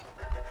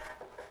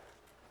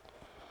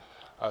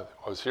I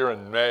was here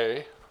in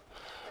May,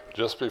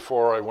 just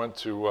before I went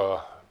to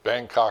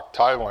Bangkok,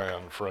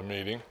 Thailand for a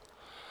meeting.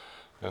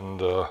 And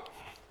the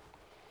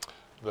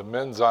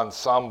men's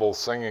ensemble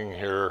singing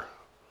here,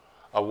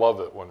 I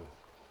love it when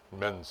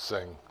men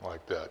sing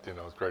like that,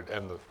 it's great.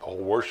 And the whole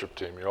worship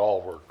team, you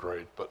all work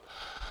great. But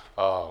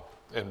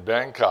in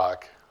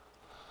Bangkok,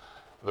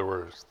 there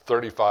were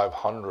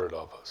 3,500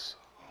 of us,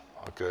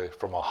 okay,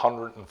 from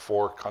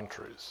 104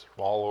 countries,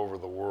 from all over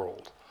the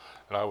world.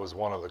 And I was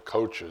one of the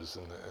coaches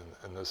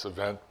in this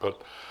event.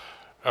 But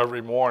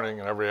every morning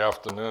and every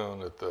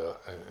afternoon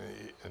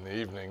in the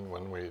evening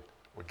when we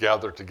would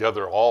gather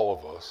together, all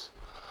of us,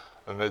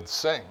 and they'd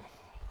sing.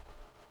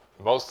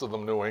 Most of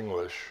them knew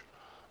English,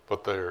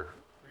 but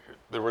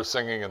they were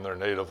singing in their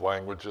native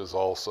languages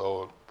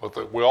also,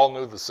 but we all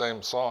knew the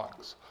same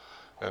songs.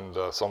 And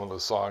some of the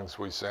songs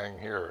we sang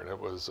here, and it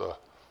was,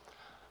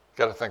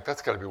 got to think,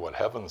 that's got to be what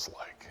heaven's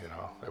like,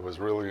 It was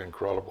really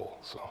incredible.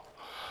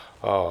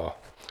 So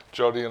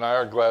Jody and I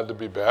are glad to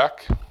be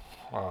back.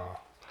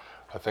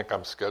 I think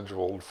I'm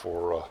scheduled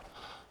for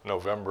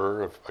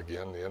November, the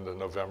end of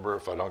November,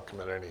 if I don't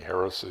commit any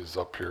heresies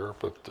up here.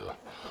 But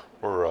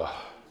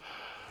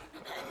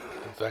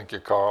thank you,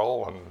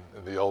 Carl,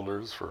 and the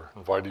elders for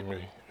inviting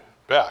me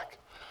back.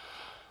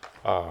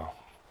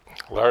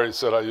 Larry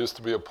said I used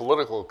to be a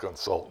political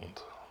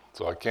consultant,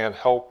 so I can't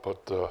help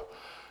but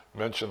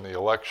mention the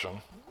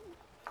election,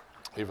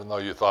 even though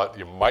you thought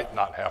you might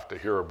not have to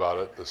hear about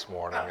it this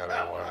morning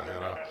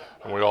anyway,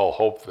 and we all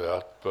hope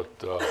that. But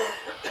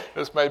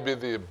this may be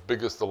the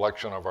biggest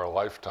election of our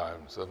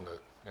lifetimes, isn't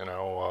it?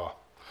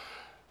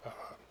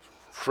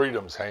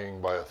 Freedom's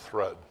hanging by a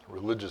thread.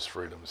 Religious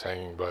freedom's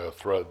hanging by a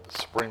thread.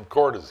 The Supreme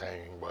Court is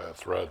hanging by a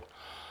thread.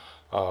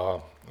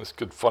 This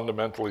could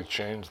fundamentally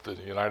change the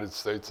United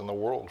States and the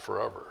world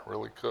forever. It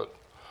really could.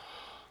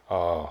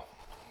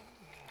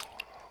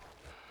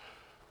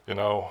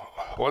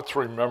 Let's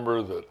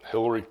remember that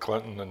Hillary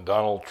Clinton and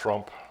Donald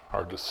Trump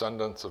are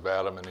descendants of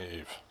Adam and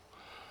Eve,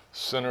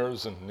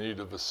 sinners in need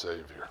of a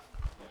Savior.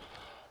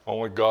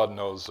 Only God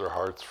knows their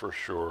hearts for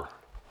sure.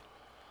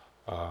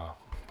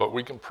 But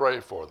we can pray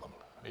for them,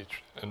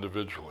 each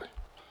individually.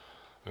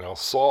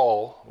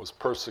 Saul was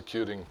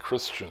persecuting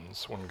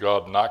Christians when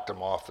God knocked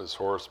him off his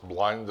horse,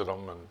 blinded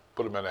him, and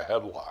put him in a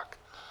headlock.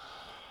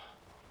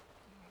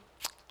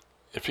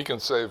 If he can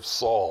save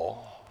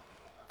Saul,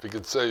 if he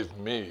could save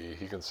me,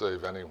 he can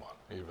save anyone,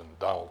 even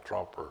Donald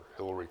Trump or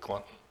Hillary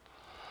Clinton.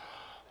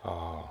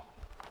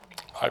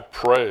 I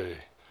pray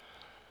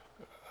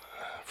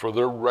for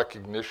their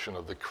recognition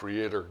of the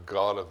Creator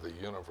God of the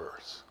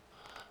universe,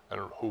 and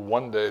who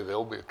one day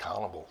they'll be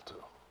accountable to.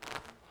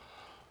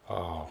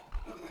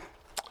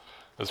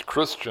 As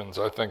Christians,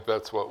 I think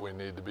that's what we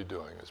need to be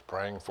doing, is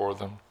praying for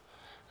them.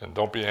 And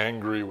don't be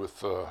angry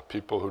with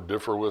people who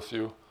differ with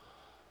you.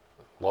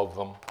 Love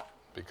them,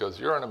 because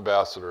you're an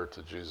ambassador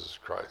to Jesus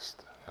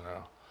Christ, And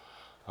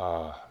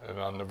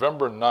on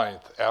November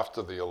 9th,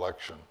 after the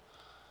election,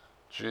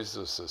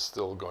 Jesus is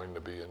still going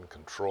to be in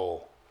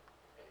control.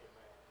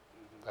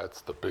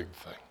 That's the big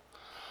thing.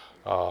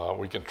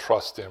 We can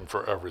trust him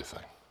for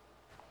everything.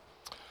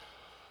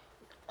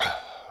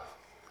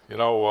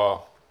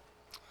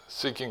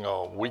 Seeking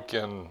a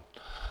weekend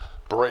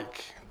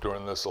break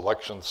during this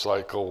election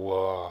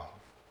cycle,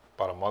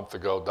 about a month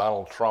ago,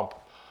 Donald Trump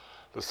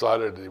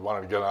decided he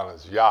wanted to get on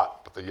his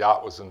yacht, but the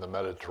yacht was in the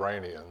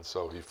Mediterranean,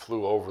 so he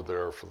flew over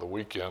there for the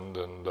weekend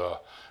and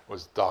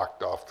was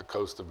docked off the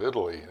coast of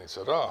Italy. And he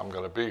said, I'm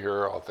going to be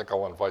here. I think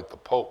I'll invite the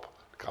Pope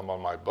to come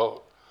on my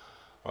boat.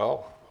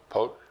 Well,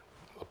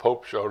 the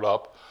Pope showed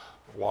up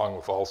along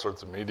with all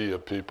sorts of media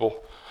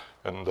people,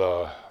 and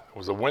it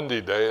was a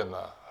windy day, and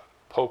the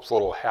Pope's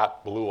little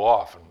hat blew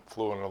off and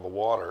flew into the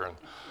water, and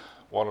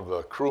one of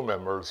the crew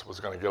members was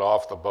going to get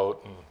off the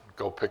boat and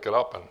go pick it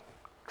up, and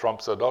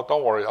Trump said,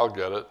 don't worry, I'll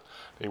get it.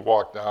 He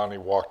walked down, he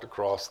walked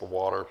across the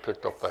water,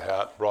 picked up the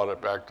hat, brought it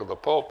back to the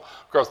Pope.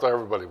 Of course,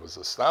 everybody was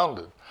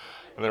astounded,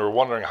 and they were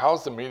wondering,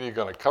 how's the media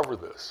going to cover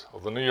this?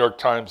 Well, the New York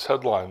Times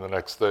headline the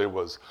next day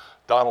was,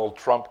 Donald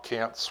Trump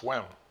can't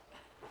swim.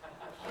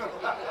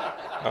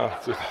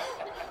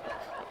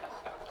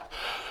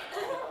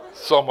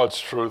 So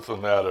much truth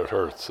in that, it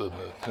hurts, isn't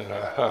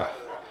it?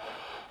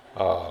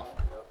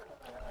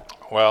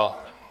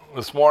 Well,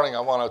 this morning I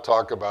want to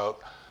talk about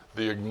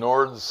the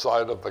ignored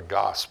side of the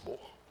gospel.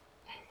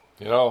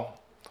 There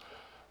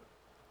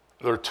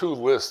are two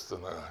lists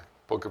in the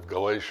book of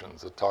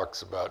Galatians that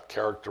talks about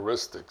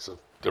characteristics of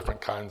different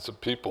kinds of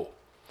people.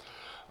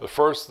 The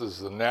first is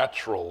the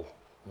natural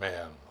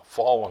man,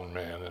 fallen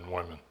man and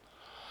women.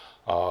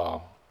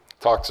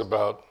 Talks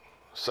about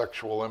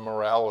sexual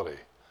immorality.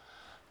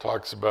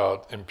 Talks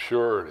about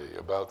impurity,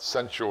 about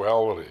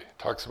sensuality,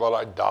 talks about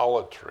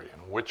idolatry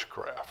and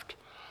witchcraft,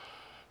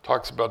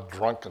 talks about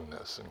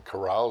drunkenness and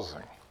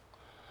carousing.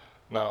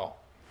 Now,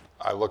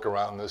 I look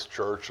around this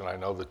church and I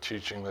know the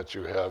teaching that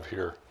you have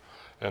here,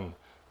 and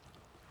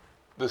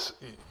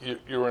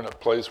you're in a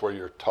place where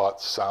you're taught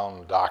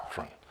sound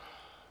doctrine.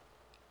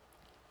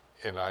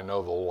 And I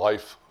know the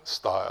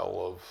lifestyle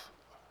of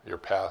your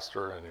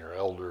pastor and your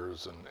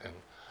elders, and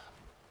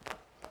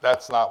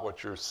that's not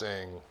what you're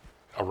seeing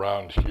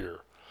around here.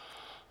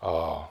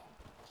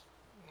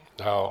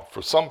 Now,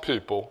 for some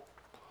people,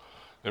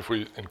 if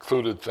we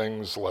included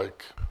things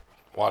like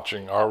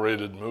watching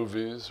R-rated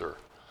movies or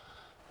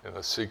in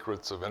the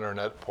secrets of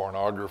internet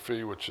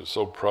pornography, which is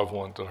so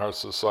prevalent in our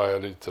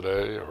society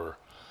today, or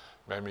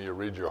maybe you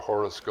read your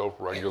horoscope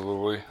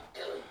regularly,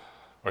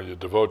 or you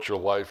devote your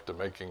life to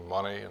making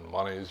money and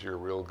money is your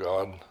real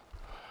God,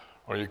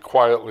 or you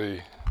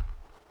quietly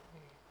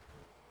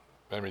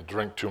maybe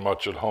drink too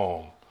much at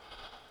home.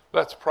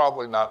 That's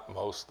probably not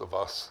most of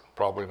us,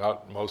 probably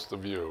not most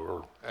of you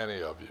or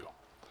any of you.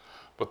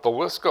 But the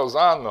list goes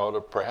on, though,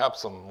 to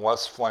perhaps some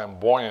less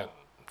flamboyant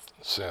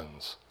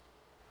sins.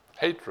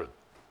 Hatred.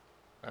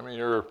 I mean,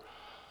 you're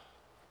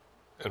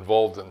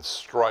involved in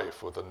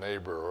strife with a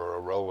neighbor or a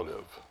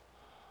relative,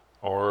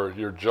 or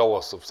you're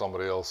jealous of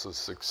somebody else's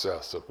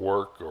success at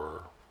work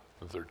or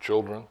with their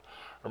children,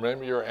 or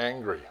maybe you're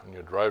angry when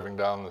you're driving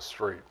down the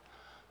street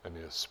and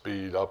you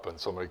speed up and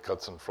somebody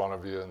cuts in front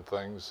of you and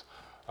things.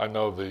 I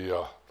know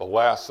the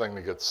last thing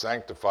that gets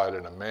sanctified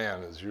in a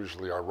man is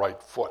usually our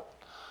right foot,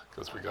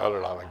 because we got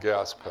it on the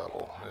gas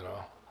pedal, you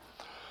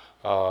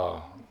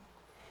know.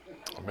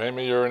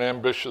 Maybe you're an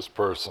ambitious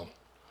person.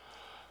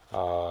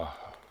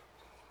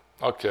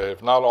 Okay,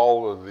 if not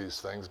all of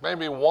these things,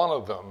 maybe one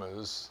of them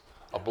is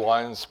a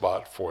blind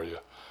spot for you.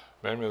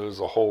 Maybe there's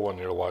a hole in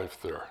your life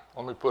there.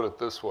 Let me put it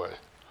this way.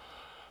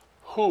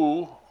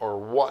 Who or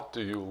what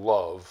do you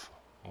love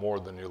more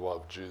than you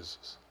love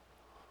Jesus?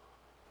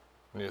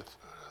 And you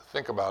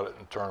think about it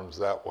in terms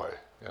that way,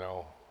 you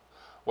know.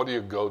 What do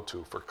you go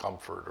to for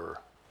comfort or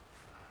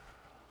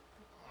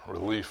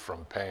relief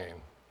from pain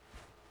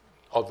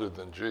other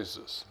than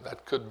Jesus?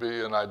 That could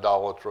be an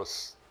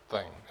idolatrous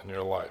thing in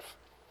your life.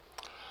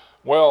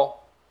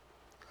 Well,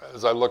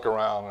 as I look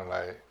around and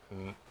I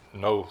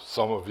know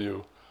some of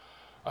you,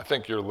 I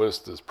think your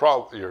list is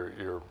probably,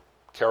 your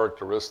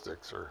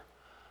characteristics are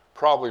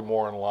probably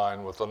more in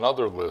line with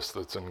another list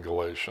that's in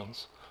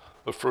Galatians,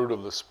 the fruit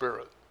of the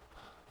Spirit.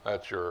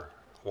 That your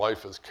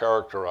life is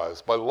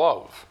characterized by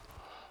love,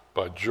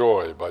 by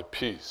joy, by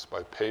peace,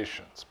 by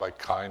patience, by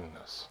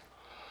kindness,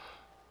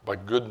 by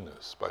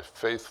goodness, by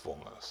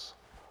faithfulness,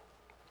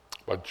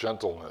 by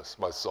gentleness,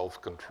 by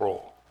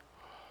self-control.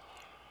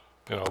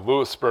 You know,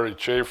 Lewis Sperry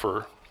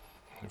Chafer,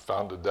 who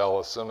founded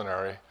Dallas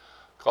Seminary,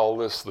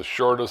 called this the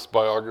shortest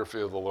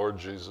biography of the Lord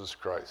Jesus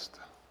Christ,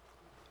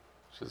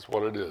 which is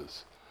what it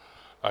is.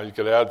 Now you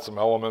could add some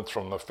elements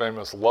from the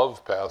famous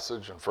love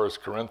passage in 1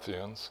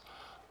 Corinthians.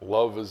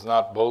 Love is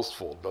not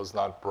boastful, does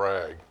not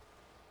brag.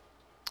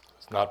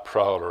 It's not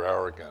proud or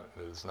arrogant.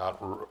 It is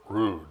not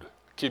rude.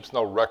 It keeps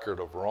no record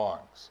of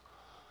wrongs.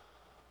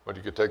 But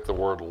you could take the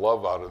word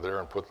love out of there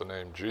and put the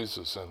name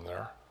Jesus in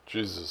there.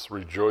 Jesus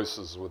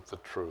rejoices with the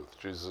truth.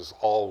 Jesus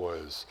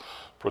always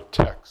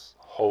protects,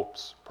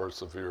 hopes,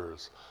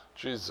 perseveres.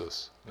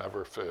 Jesus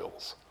never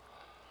fails.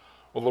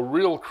 Well, the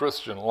real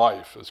Christian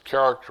life is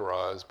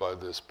characterized by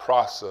this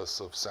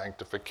process of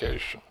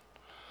sanctification.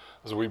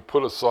 As we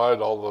put aside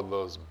all of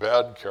those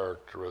bad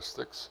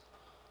characteristics,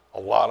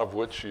 a lot of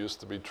which used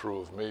to be true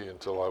of me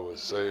until I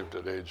was saved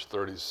at age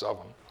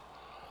 37,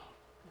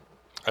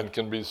 and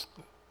can be,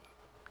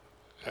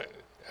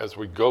 as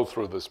we go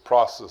through this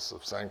process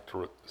of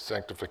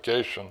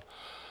sanctification,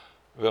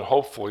 then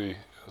hopefully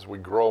as we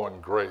grow in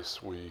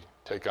grace, we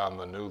take on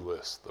the new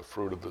list, the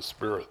fruit of the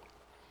Spirit.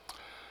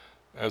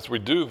 As we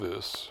do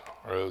this,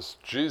 or as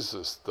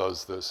Jesus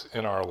does this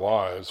in our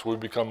lives, we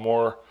become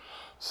more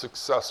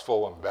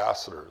successful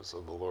ambassadors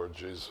of the Lord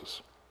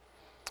Jesus.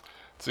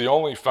 It's the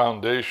only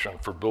foundation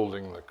for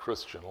building the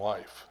Christian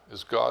life,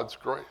 is God's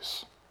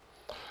grace.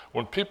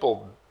 When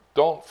people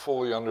don't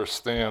fully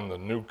understand the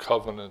new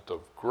covenant of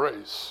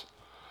grace,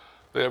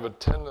 they have a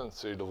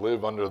tendency to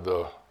live under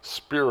the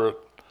spirit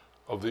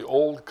of the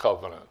old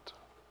covenant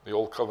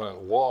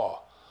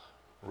law,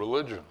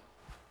 religion.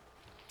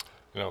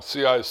 You know,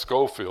 C.I.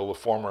 Scofield, the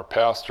former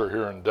pastor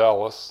here in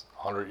Dallas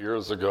 100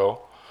 years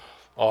ago,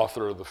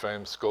 author of the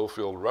famed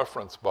Scofield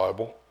Reference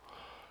Bible,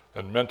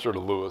 and mentor to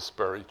Lewis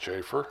Sperry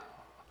Chafer,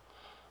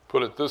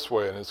 put it this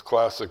way in his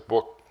classic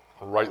book,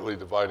 Rightly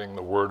Dividing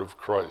the Word of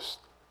Christ,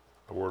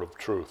 the Word of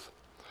Truth.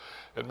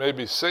 It may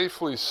be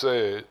safely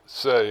said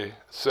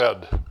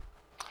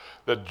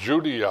that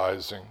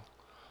Judaizing,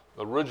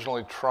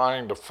 originally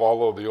trying to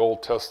follow the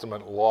Old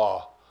Testament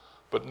law,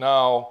 but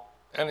now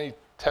any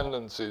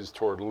tendencies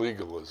toward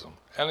legalism,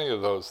 any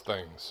of those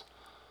things,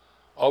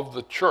 of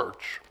the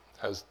church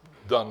has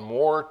done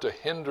more to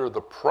hinder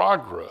the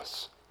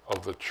progress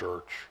of the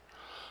church,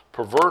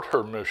 pervert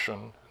her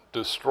mission,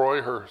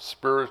 destroy her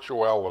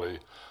spirituality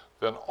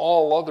than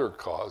all other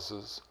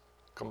causes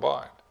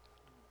combined.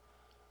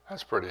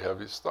 That's pretty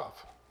heavy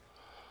stuff.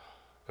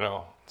 You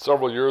know,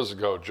 several years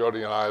ago,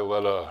 Jody and I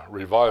led a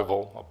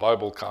revival, a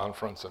Bible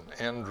conference in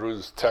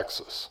Andrews,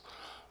 Texas,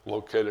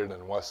 located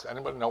in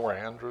anybody know where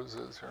Andrews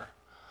is here?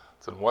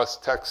 It's in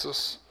West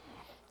Texas,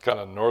 kind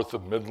of north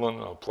of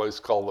Midland, a place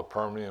called the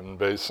Permian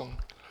Basin.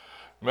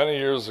 Many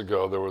years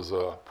ago, there was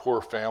a poor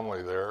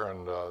family there,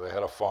 and they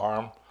had a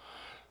farm,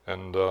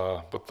 and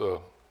but the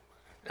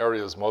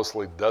area is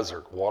mostly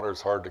desert.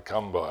 Water's hard to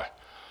come by.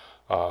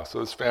 So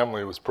this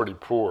family was pretty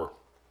poor.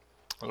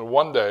 And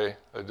one day,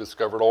 they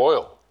discovered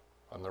oil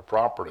on their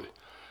property,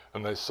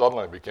 and they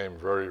suddenly became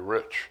very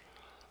rich.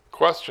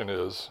 Question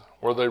is,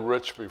 were they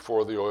rich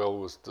before the oil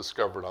was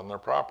discovered on their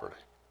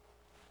property?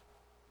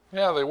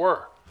 Yeah, they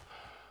were.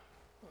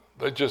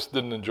 They just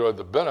didn't enjoy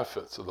the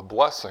benefits of the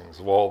blessings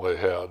of all they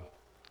had.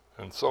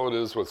 And so it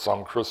is with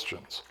some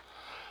Christians.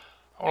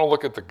 I want to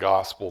look at the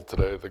gospel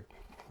today,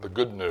 the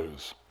good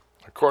news.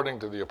 According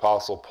to the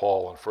Apostle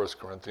Paul in 1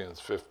 Corinthians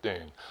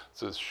 15,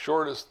 it's his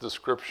shortest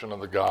description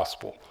of the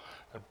gospel.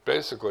 And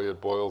basically it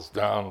boils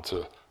down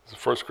to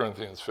 1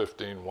 Corinthians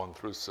 15, 1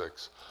 through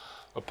 6.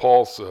 But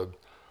Paul said,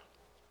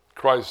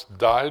 Christ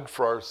died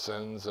for our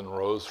sins and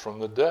rose from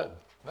the dead.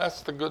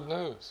 That's the good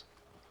news.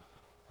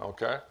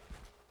 Okay?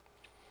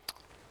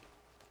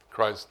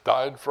 Christ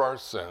died for our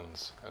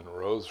sins and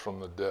rose from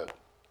the dead.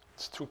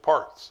 It's two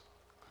parts.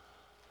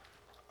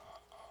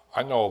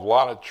 I know a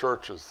lot of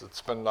churches that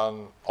spend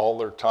on all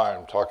their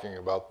time talking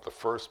about the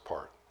first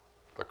part,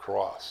 the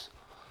cross.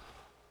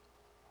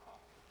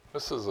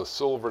 This is a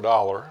silver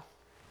dollar.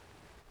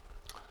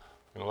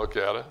 You can look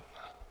at it.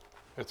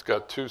 It's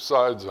got two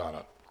sides on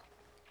it.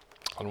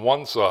 On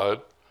one side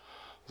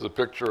is a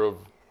picture of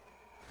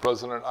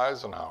President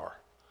Eisenhower.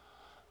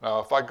 Now,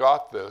 if I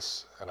got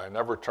this and I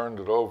never turned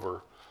it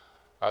over,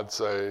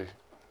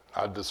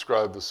 I'd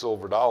describe the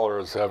silver dollar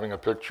as having a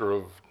picture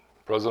of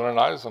President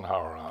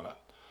Eisenhower on it.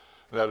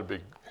 And that'd be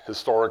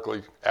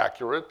historically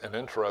accurate and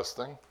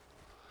interesting.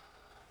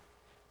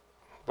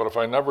 But if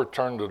I never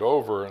turned it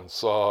over and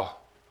saw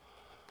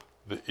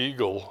the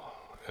eagle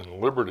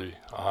and liberty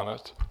on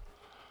it,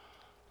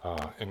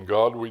 in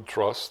God we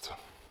trust,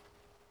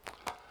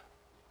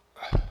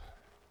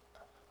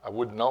 I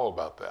wouldn't know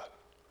about that.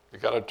 You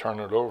got to turn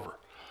it over.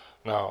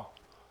 Now,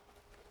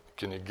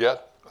 can you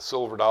get a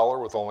silver dollar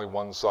with only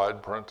one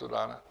side printed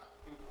on it?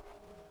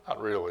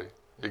 Not really.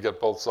 You get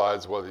both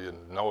sides whether you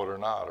know it or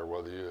not, or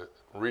whether you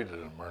read it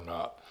or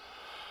not.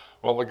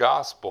 Well, the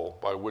gospel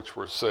by which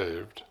we're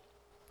saved,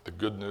 the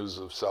good news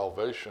of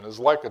salvation, is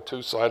like a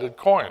two-sided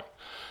coin.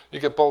 You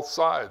get both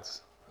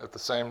sides at the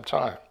same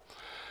time,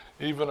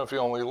 even if you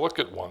only look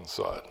at one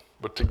side.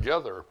 But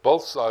together,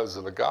 both sides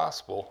of the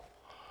gospel,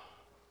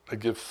 they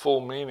give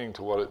full meaning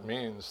to what it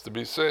means to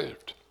be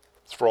saved.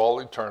 It's for all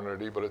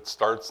eternity, but it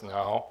starts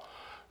now,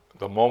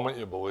 the moment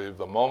you believe,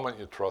 the moment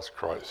you trust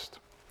Christ.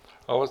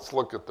 Now let's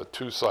look at the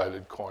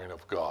two-sided coin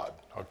of God,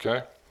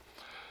 okay?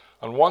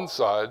 On one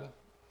side,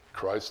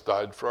 Christ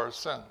died for our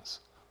sins.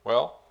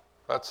 Well,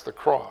 that's the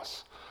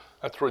cross.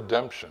 That's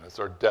redemption. It's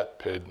our debt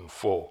paid in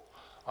full.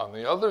 On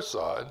the other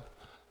side,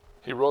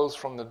 he rose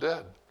from the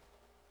dead.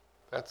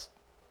 That's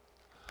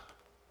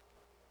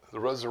the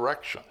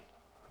resurrection.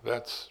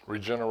 That's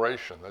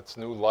regeneration. That's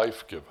new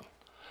life given.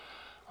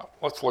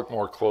 Let's look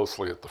more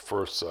closely at the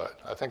first side.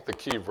 I think the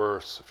key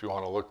verse, if you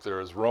want to look there,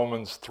 is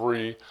Romans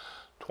 3,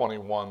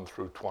 21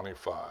 through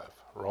 25.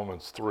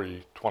 Romans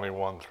 3,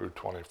 21 through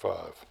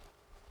 25.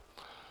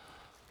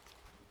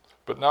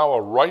 But now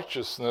a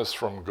righteousness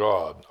from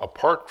God,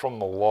 apart from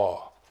the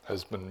law,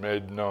 has been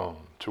made known,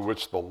 to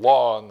which the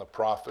law and the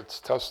prophets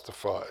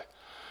testify.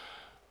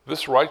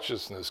 This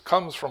righteousness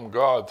comes from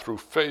God through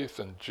faith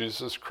in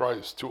Jesus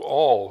Christ to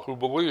all who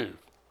believe.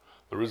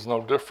 There is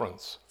no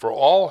difference, for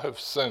all have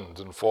sinned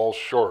and fall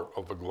short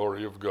of the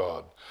glory of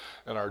God,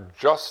 and are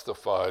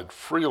justified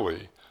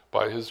freely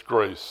by his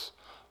grace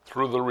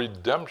through the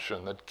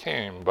redemption that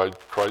came by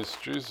Christ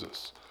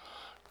Jesus.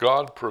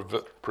 God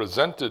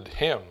presented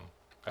him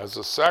as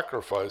a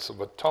sacrifice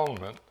of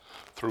atonement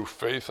through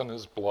faith in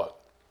his blood.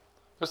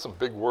 There's some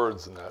big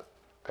words in that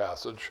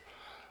passage.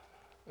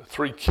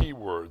 Three key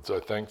words, I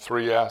think,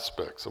 three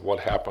aspects of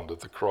what happened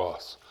at the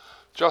cross.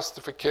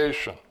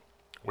 Justification.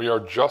 We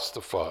are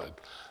justified.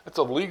 It's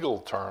a legal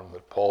term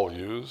that Paul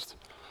used.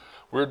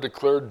 We're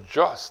declared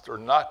just or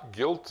not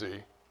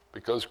guilty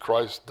because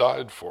Christ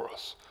died for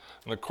us.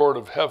 In the court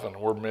of heaven,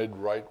 we're made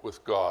right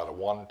with God, a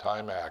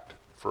one-time act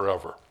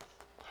forever.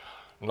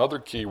 Another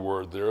key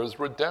word there is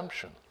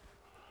redemption.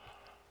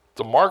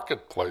 It's a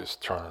marketplace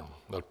term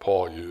that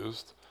Paul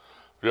used.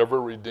 Have you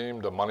ever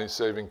redeemed a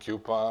money-saving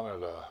coupon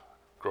at a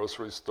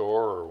grocery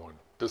store or a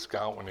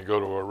discount when you go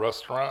to a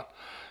restaurant?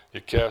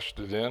 You cashed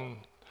it in.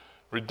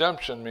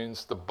 Redemption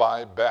means to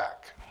buy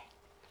back.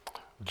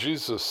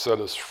 Jesus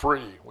set us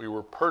free. We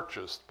were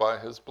purchased by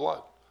his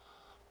blood.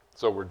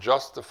 So we're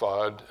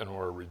justified and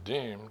we're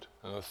redeemed.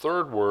 And the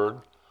third word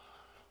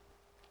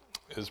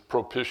is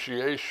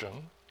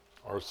propitiation,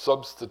 or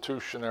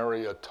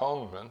substitutionary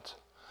atonement.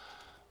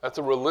 That's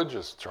a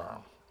religious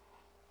term.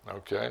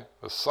 Okay?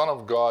 The Son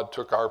of God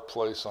took our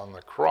place on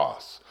the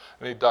cross,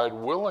 and he died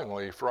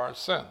willingly for our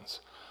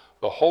sins.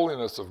 The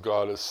holiness of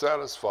God is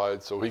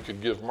satisfied so he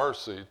could give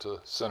mercy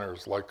to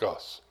sinners like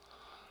us.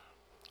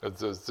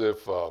 It's as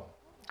if a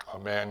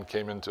man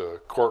came into a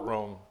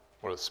courtroom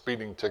with a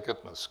speeding ticket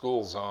in a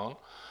school zone,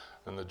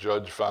 and the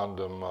judge found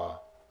him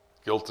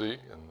guilty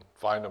and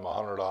fined him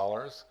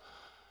 $100.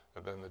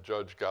 And then the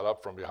judge got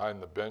up from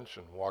behind the bench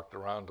and walked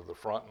around to the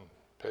front and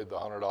paid the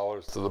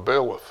 $100 to the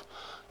bailiff,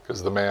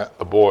 because the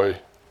boy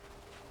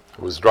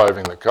who was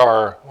driving the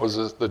car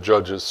was the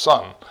judge's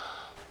son.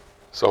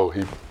 So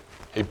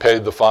he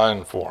paid the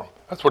fine for him.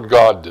 That's what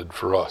God did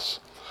for us.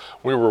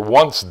 We were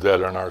once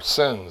dead in our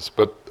sins,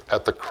 but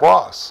at the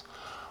cross,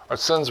 our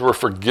sins were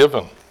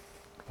forgiven.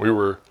 They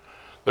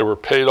were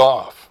paid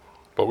off,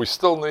 but we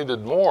still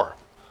needed more.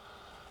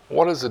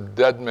 What does a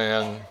dead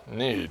man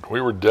need? We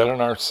were dead in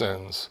our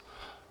sins.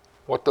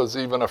 What does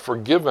even a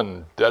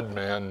forgiven dead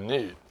man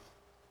need?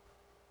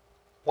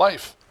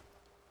 Life.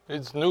 He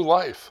needs new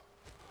life.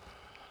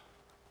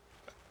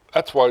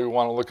 That's why we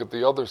want to look at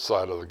the other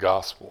side of the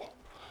gospel.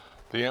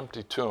 The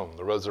empty tomb,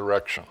 the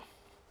resurrection.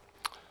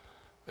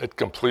 It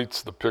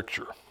completes the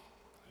picture.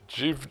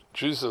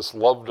 Jesus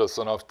loved us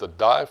enough to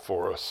die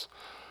for us,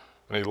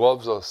 and he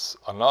loves us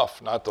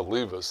enough not to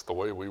leave us the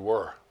way we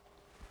were.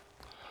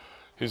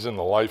 He's in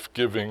the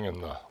life-giving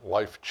and the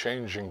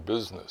life-changing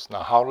business.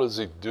 Now, how does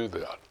he do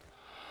that?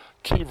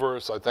 Key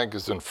verse, I think,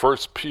 is in 1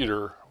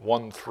 Peter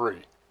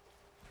 1:3.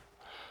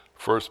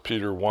 1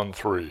 Peter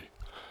 1:3.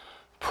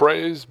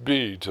 Praise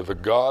be to the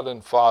God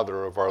and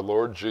Father of our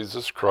Lord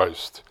Jesus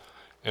Christ.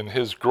 In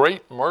his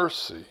great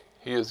mercy,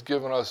 he has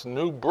given us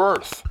new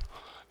birth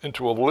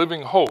into a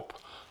living hope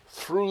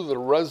through the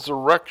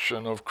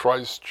resurrection of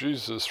Christ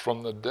Jesus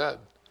from the dead.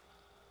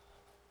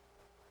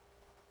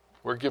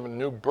 We're given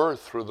new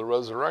birth through the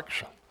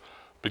resurrection.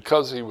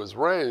 Because he was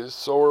raised,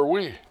 so are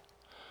we.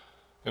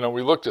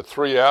 We looked at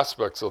three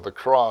aspects of the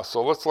cross,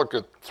 so let's look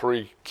at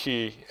three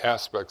key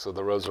aspects of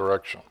the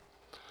resurrection.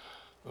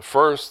 The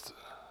first,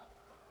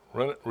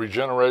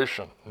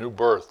 regeneration, new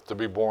birth, to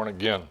be born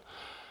again.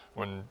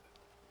 When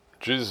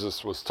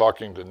Jesus was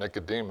talking to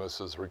Nicodemus,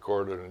 as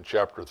recorded in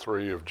chapter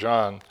 3 of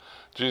John,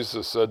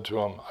 Jesus said to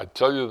him, I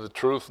tell you the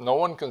truth, no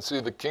one can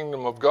see the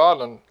kingdom of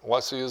God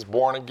unless he is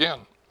born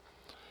again.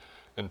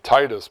 In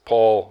Titus,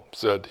 Paul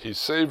said, he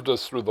saved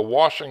us through the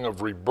washing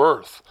of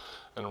rebirth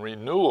and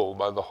renewal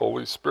by the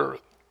Holy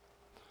Spirit.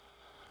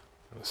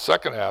 And the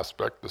second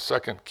aspect, the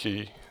second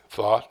key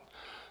thought,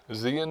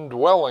 is the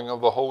indwelling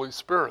of the Holy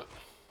Spirit.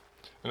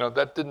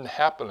 That didn't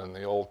happen in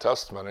the Old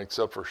Testament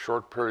except for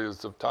short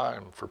periods of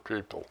time for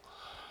people.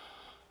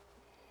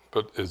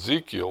 But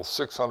Ezekiel,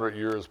 600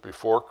 years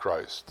before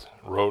Christ,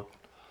 wrote,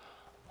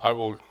 I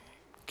will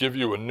give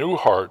you a new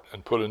heart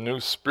and put a new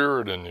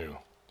spirit in you,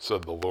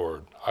 said the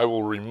Lord. I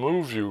will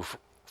remove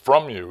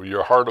from you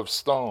your heart of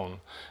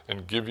stone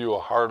and give you a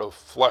heart of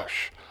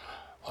flesh.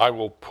 I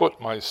will put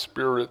my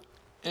spirit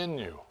in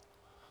you.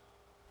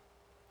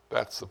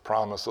 That's the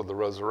promise of the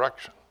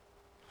resurrection.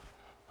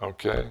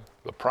 Okay?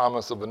 The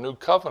promise of a new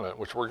covenant,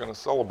 which we're going to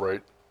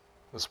celebrate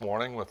this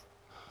morning with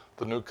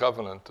the new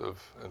covenant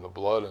in the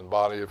blood and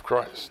body of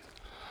Christ.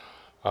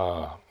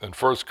 In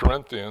 1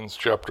 Corinthians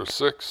chapter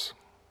 6,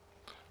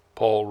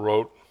 Paul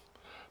wrote,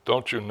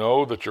 don't you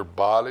know that your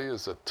body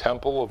is a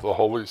temple of the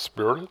Holy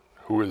Spirit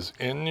who is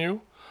in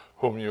you,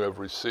 whom you have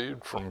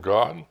received from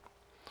God?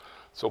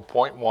 So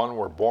point one,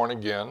 we're born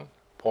again.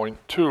 Point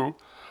two,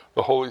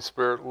 the Holy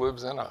Spirit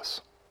lives in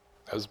us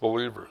as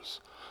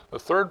believers. The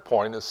third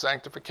point is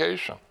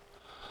sanctification.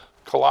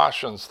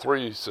 Colossians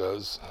 3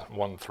 says,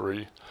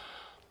 1:3,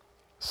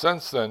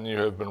 since then you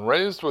have been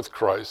raised with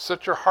Christ,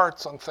 set your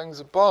hearts on things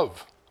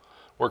above,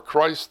 where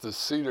Christ is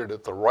seated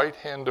at the right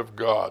hand of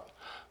God.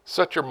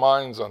 Set your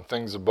minds on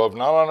things above,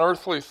 not on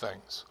earthly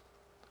things.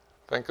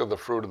 Think of the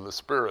fruit of the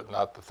Spirit,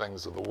 not the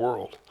things of the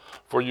world.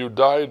 For you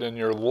died, and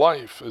your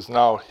life is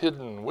now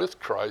hidden with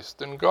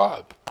Christ in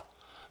God,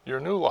 your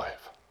new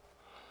life.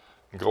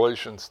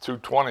 Galatians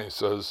 2:20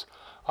 says,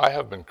 I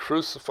have been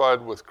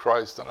crucified with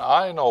Christ, and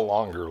I no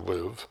longer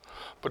live,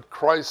 but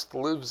Christ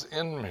lives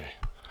in me.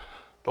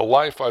 The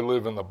life I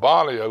live in the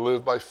body, I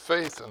live by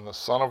faith in the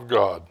Son of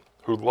God,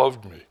 who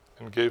loved me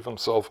and gave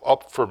himself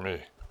up for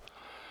me.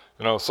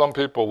 Some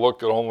people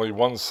look at only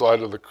one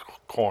side of the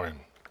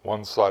coin,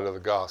 one side of the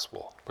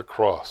gospel, the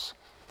cross.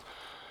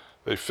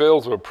 They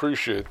fail to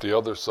appreciate the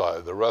other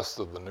side, the rest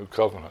of the new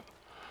covenant,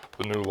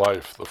 the new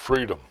life, the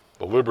freedom,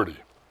 the liberty.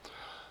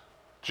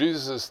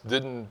 Jesus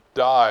didn't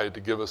die to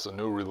give us a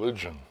new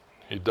religion.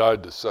 He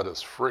died to set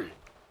us free.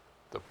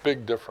 The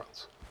big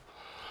difference.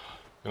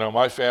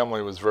 My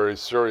family was very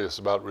serious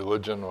about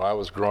religion when I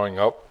was growing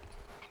up.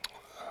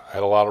 I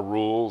had a lot of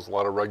rules, a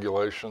lot of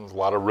regulations, a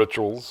lot of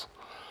rituals.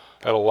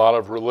 Had a lot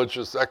of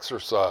religious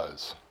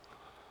exercise.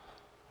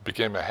 It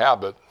became a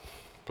habit,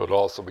 but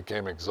also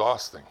became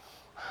exhausting.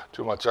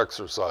 Too much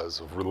exercise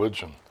of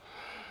religion.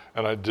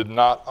 And I did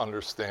not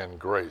understand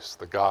grace,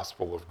 the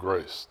gospel of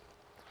grace.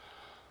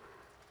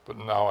 But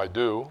now I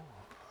do.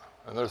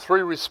 And there are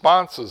three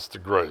responses to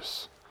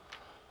grace.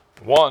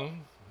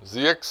 One is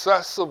the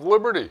excess of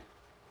liberty.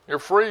 You're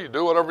free,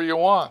 do whatever you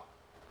want.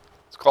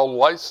 It's called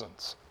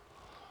license.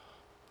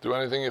 Do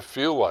anything you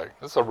feel like.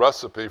 It's a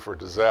recipe for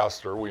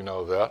disaster, we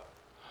know that.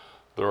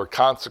 There are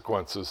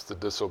consequences to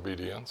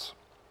disobedience.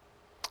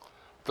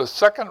 The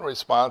second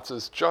response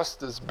is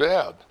just as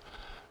bad.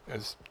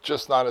 It's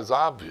just not as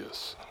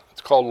obvious. It's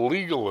It's called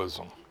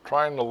legalism,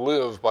 trying to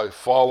live by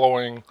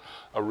following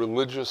a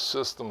religious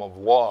system of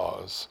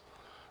laws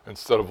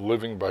instead of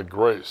living by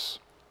grace.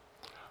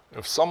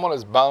 If someone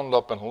is bound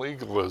up in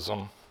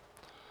legalism,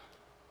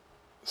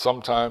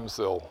 sometimes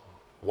they'll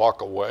walk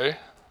away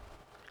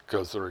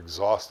because they're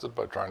exhausted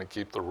by trying to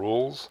keep the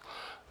rules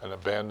and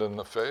abandon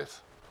the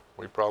faith.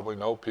 We probably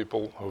know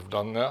people who've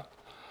done that.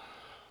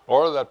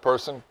 Or that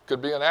person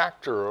could be an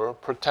actor or a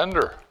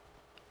pretender,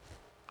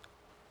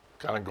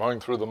 kind of going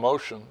through the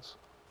motions,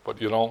 but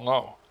you don't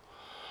know.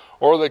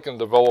 Or they can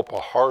develop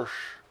a harsh,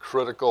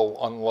 critical,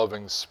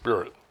 unloving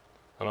spirit,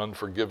 an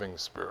unforgiving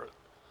spirit.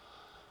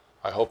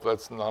 I hope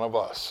that's none of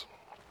us.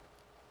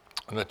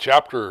 In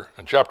chapter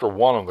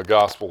 1 of the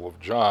Gospel of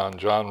John,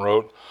 John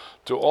wrote,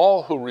 "To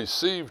all who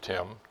received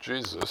him,"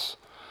 Jesus,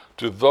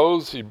 "to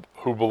those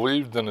who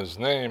believed in his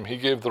name, he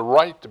gave the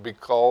right to be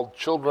called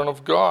children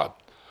of God."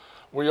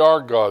 We are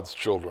God's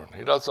children.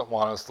 He doesn't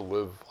want us to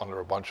live under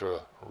a bunch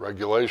of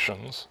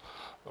regulations,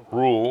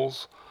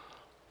 rules.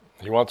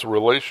 He wants a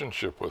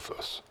relationship with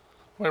us.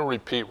 Let me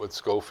repeat what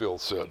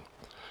Scofield said.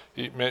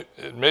 It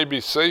may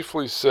be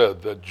safely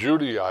said that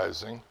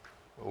Judaizing,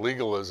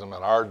 legalism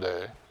in our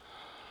day,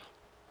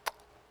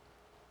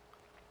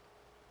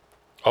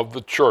 of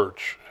the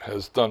church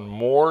has done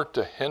more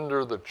to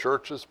hinder the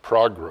church's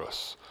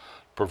progress,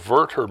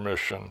 pervert her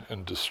mission,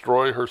 and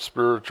destroy her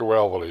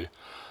spirituality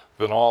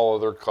than all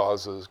other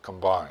causes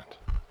combined.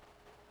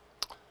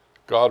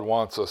 God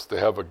wants us to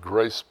have a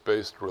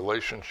grace-based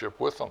relationship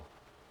with him.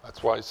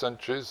 That's why he sent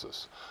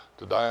Jesus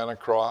to die on a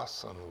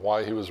cross and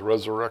why he was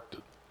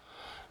resurrected.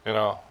 You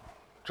know,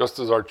 just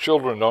as our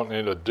children don't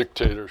need a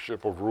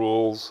dictatorship of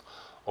rules,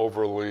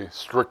 overly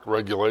strict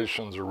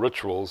regulations or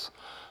rituals,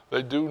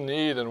 they do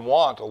need and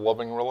want a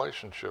loving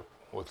relationship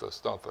with us,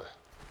 don't they?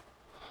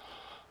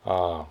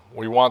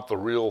 We want the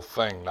real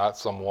thing, not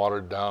some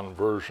watered down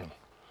version.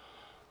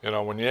 You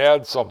know, when you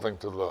add something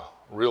to the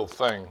real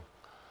thing,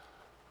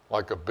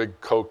 like a big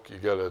Coke you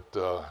get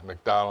at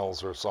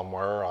McDonald's or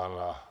somewhere on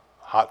a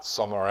hot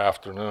summer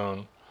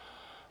afternoon,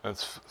 and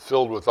it's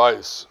filled with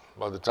ice.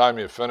 By the time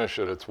you finish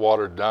it, it's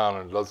watered down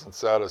and it doesn't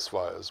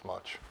satisfy as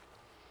much.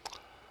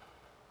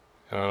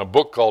 And in a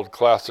book called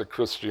Classic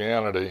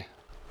Christianity,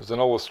 there's an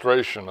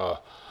illustration of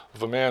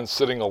a man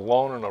sitting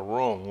alone in a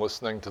room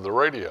listening to the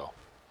radio.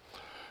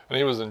 And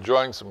he was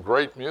enjoying some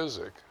great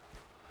music,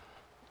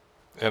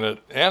 and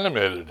it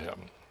animated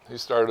him. He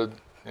started,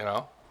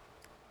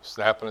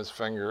 snapping his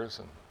fingers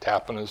and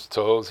tapping his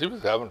toes. He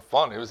was having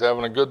fun. He was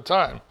having a good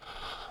time.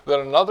 Then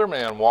another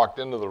man walked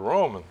into the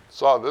room and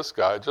saw this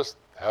guy just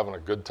having a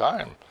good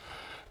time,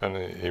 and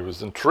he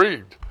was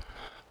intrigued.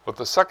 But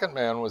the second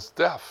man was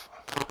deaf,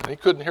 and he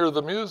couldn't hear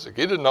the music.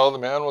 He didn't know the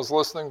man was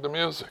listening to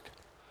music.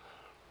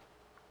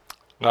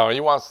 Now, he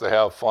wants to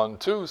have fun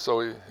too,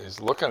 so he's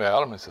looking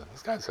at him and says,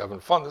 "This guy's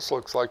having fun. This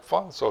looks like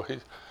fun." So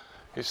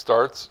he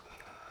starts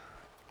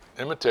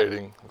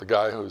imitating the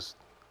guy who's,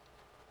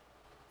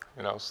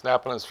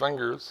 snapping his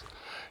fingers.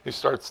 He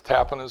starts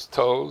tapping his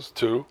toes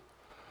too.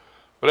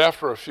 But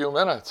after a few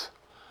minutes,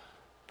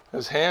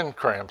 his hand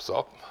cramps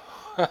up.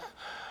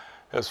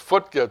 His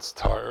foot gets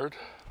tired.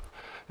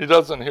 He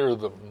doesn't hear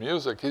the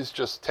music. He's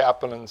just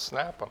tapping and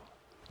snapping.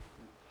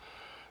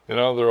 There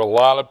are a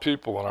lot of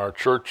people in our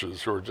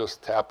churches who are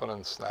just tapping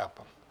and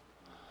snapping.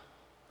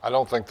 I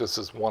don't think this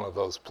is one of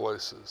those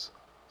places.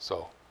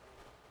 So,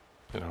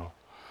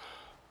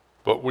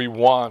 but we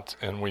want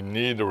and we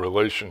need a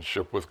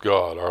relationship with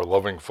God, our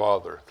loving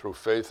Father, through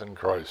faith in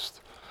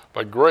Christ.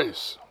 By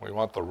grace, we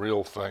want the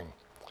real thing.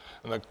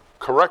 And the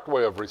correct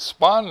way of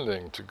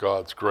responding to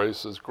God's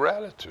grace is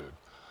gratitude.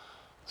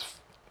 It's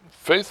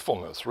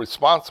faithfulness,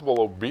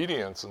 responsible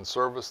obedience and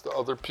service to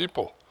other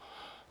people,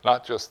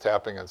 not just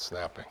tapping and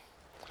snapping.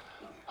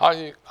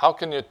 How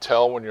can you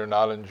tell when you're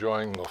not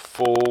enjoying the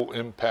full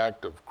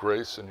impact of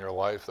grace in your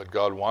life that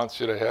God wants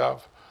you to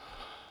have?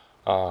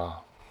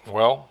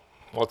 Well,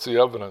 what's the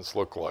evidence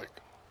look like?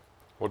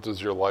 What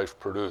does your life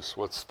produce?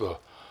 What's the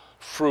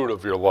fruit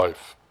of your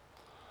life?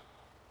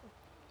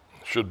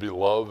 It should be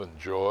love and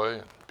joy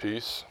and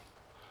peace,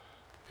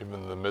 even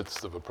in the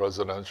midst of a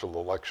presidential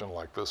election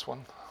like this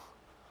one.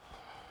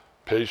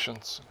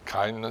 Patience,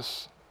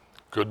 kindness,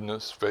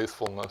 goodness,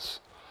 faithfulness,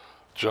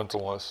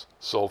 gentleness,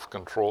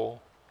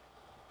 self-control.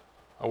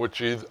 I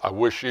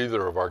wish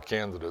either of our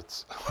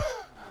candidates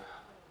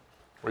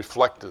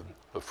reflected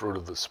the fruit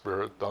of the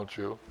Spirit, don't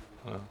you?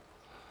 Yeah.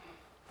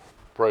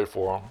 Pray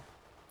for them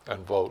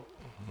and vote.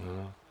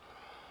 Yeah.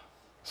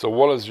 So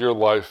what does your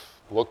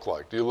life look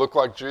like? Do you look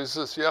like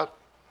Jesus yet?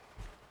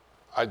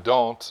 I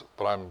don't,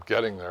 but I'm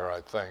getting there,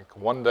 I think.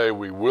 One day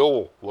we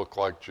will look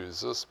like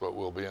Jesus, but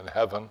we'll be in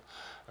heaven,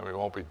 and we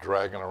won't be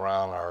dragging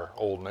around our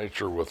old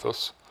nature with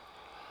us.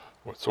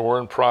 So we're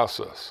in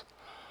process.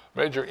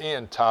 Major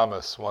Ian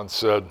Thomas once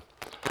said,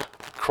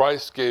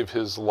 Christ gave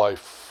his life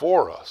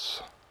for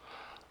us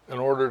in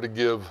order to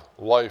give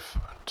life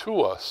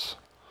to us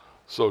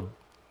so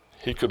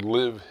he could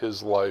live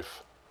his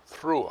life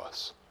through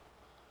us.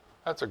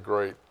 That's a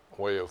great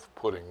way of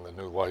putting the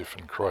new life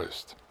in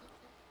Christ.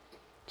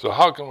 So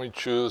how can we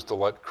choose to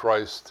let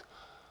Christ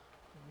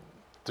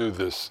do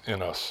this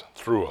in us,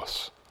 through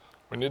us.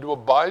 We need to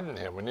abide in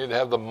him. We need to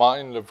have the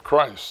mind of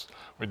Christ.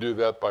 We do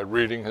that by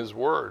reading his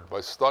word,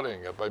 by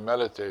studying it, by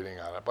meditating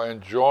on it, by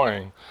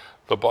enjoying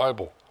the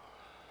Bible.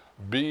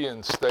 Be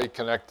and stay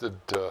connected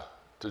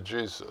to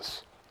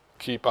Jesus.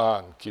 Keep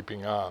on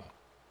keeping on.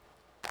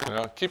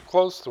 Keep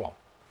close to him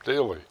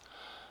daily.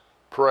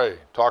 Pray,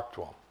 talk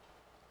to him.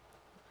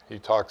 He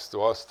talks to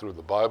us through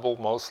the Bible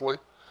mostly,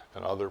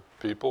 and other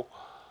people,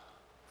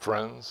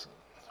 friends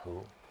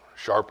who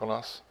sharpen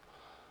us.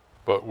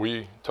 But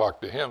we talk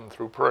to him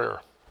through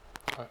prayer.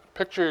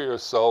 Picture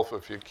yourself,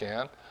 if you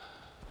can,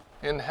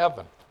 in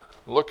heaven,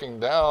 looking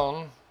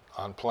down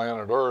on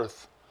planet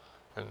Earth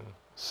and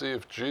see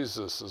if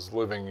Jesus is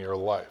living your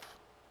life.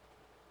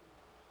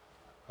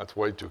 That's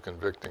way too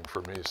convicting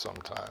for me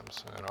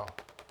sometimes,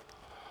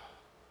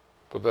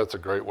 But that's a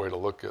great way to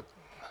look at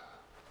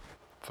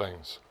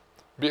things.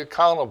 Be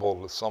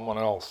accountable to someone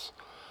else,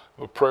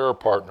 a prayer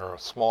partner, a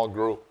small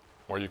group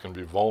where you can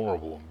be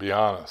vulnerable and be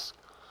honest.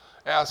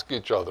 Ask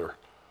each other,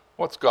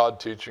 what's God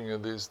teaching you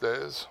these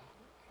days?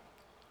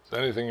 Is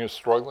there anything you're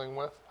struggling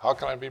with? How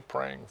can I be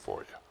praying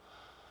for you?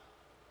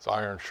 As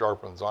iron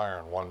sharpens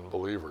iron, one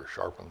believer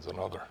sharpens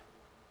another.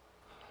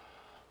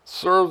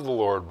 Serve the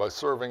Lord by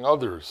serving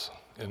others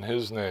in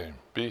his name.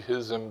 Be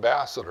his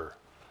ambassador.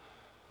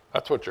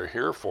 That's what you're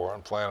here for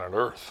on planet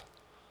Earth.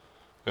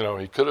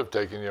 He could have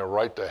taken you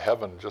right to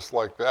heaven just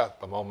like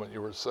that the moment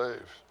you were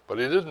saved. But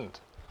he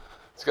didn't.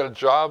 He's got a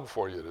job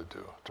for you to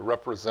do, to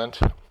represent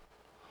him.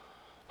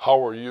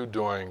 How are you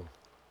doing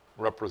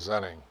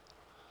representing?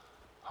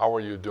 How are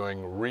you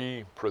doing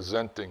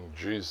representing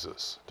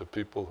Jesus to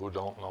people who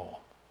don't know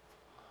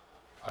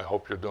him? I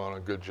hope you're doing a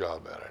good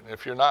job at it. And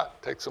if you're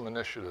not, take some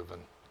initiative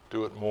and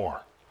do it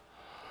more.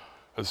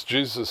 As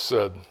Jesus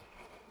said,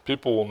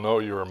 people will know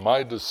you are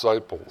my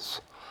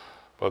disciples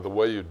by the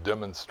way you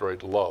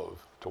demonstrate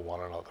love to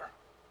one another.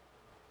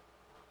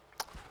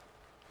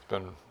 It's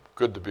been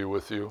good to be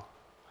with you.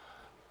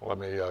 Let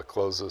me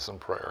close this in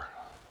prayer.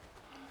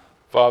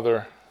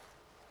 Father,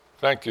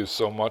 thank you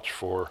so much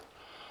for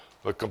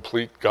the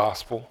complete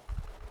gospel,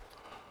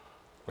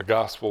 the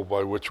gospel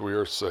by which we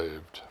are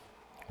saved.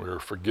 We are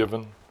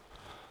forgiven,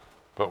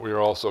 but we are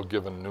also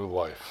given new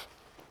life.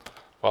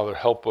 Father,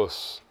 help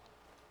us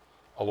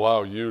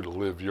allow you to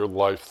live your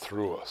life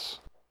through us.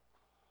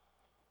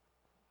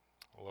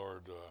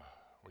 Lord,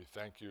 we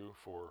thank you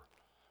for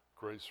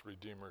Grace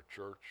Redeemer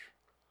Church.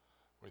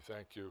 We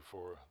thank you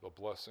for the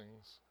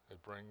blessings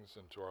it brings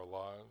into our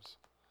lives.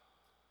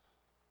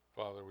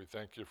 Father, we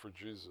thank you for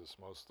Jesus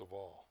most of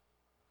all.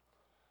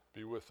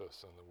 Be with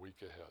us in the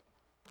week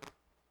ahead.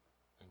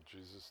 In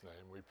Jesus'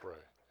 name we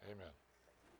pray. Amen.